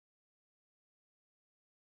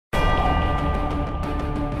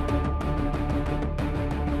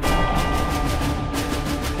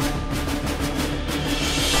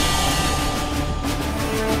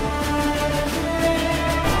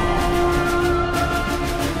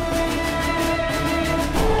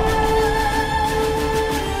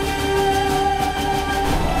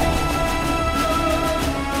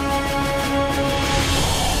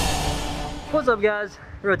up, guys?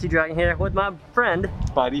 RealTDragon here with my friend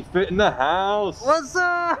SpideyFit in the house. What's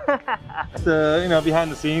up? You know, behind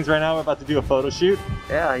the scenes right now, we're about to do a photo shoot.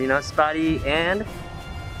 Yeah, you know, Spidey and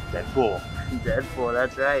Deadpool. Deadpool,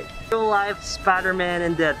 that's right. Real life Spider-Man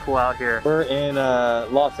and Deadpool out here. We're in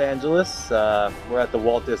Los Angeles. We're at the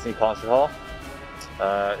Walt Disney Concert Hall.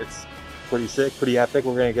 It's pretty sick, pretty epic.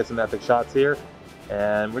 We're gonna get some epic shots here,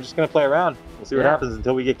 and we're just gonna play around. We'll see what happens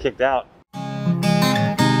until we get kicked out.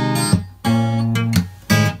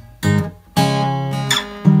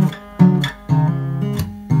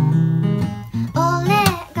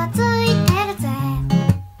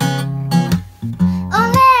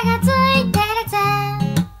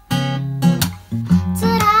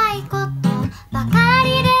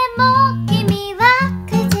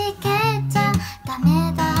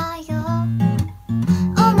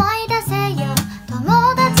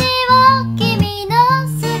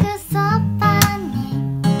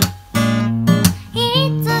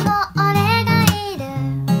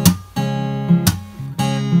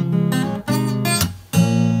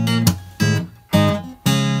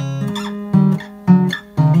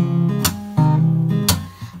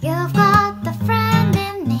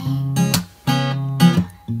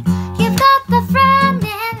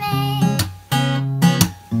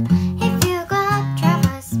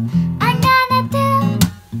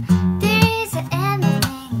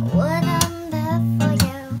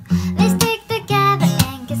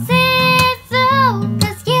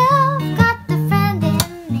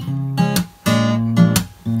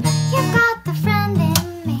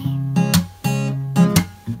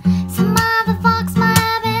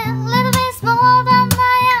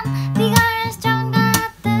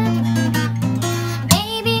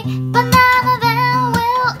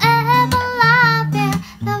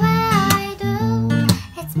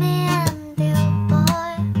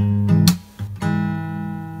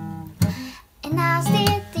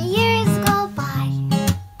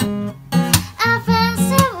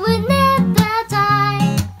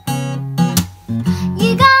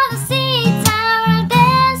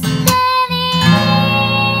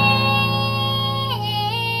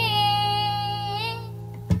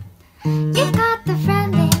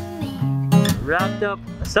 Wrapped up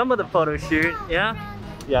some of the photo shoot, yeah?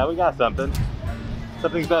 Yeah, we got something.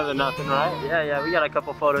 Something's better than nothing, right? Yeah, we got a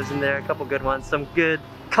couple photos in there, a couple good ones, some good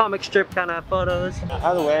comic strip kind of photos.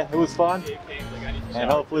 Either way, it was fun, and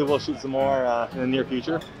hopefully we'll shoot some more in the near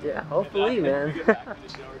future. Yeah, hopefully, man.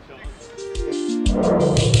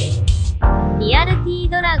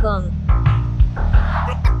 RealTDragon.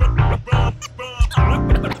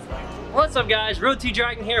 What's up, guys?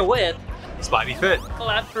 RealTDragon here with SpideyFit.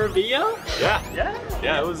 Collab for a video?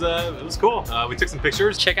 Yeah, it was cool. We took some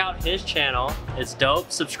pictures. Check out his channel, it's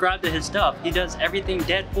dope. Subscribe to his stuff. He does everything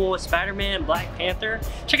Deadpool, Spider-Man, Black Panther.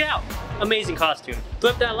 Check it out, amazing costume.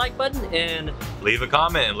 Flip that like button and Leave a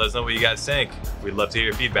comment and let us know what you guys think. We'd love to hear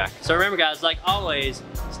your feedback. so remember, guys, like always,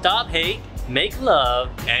 stop hate, make love.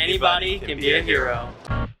 Anybody can be a hero.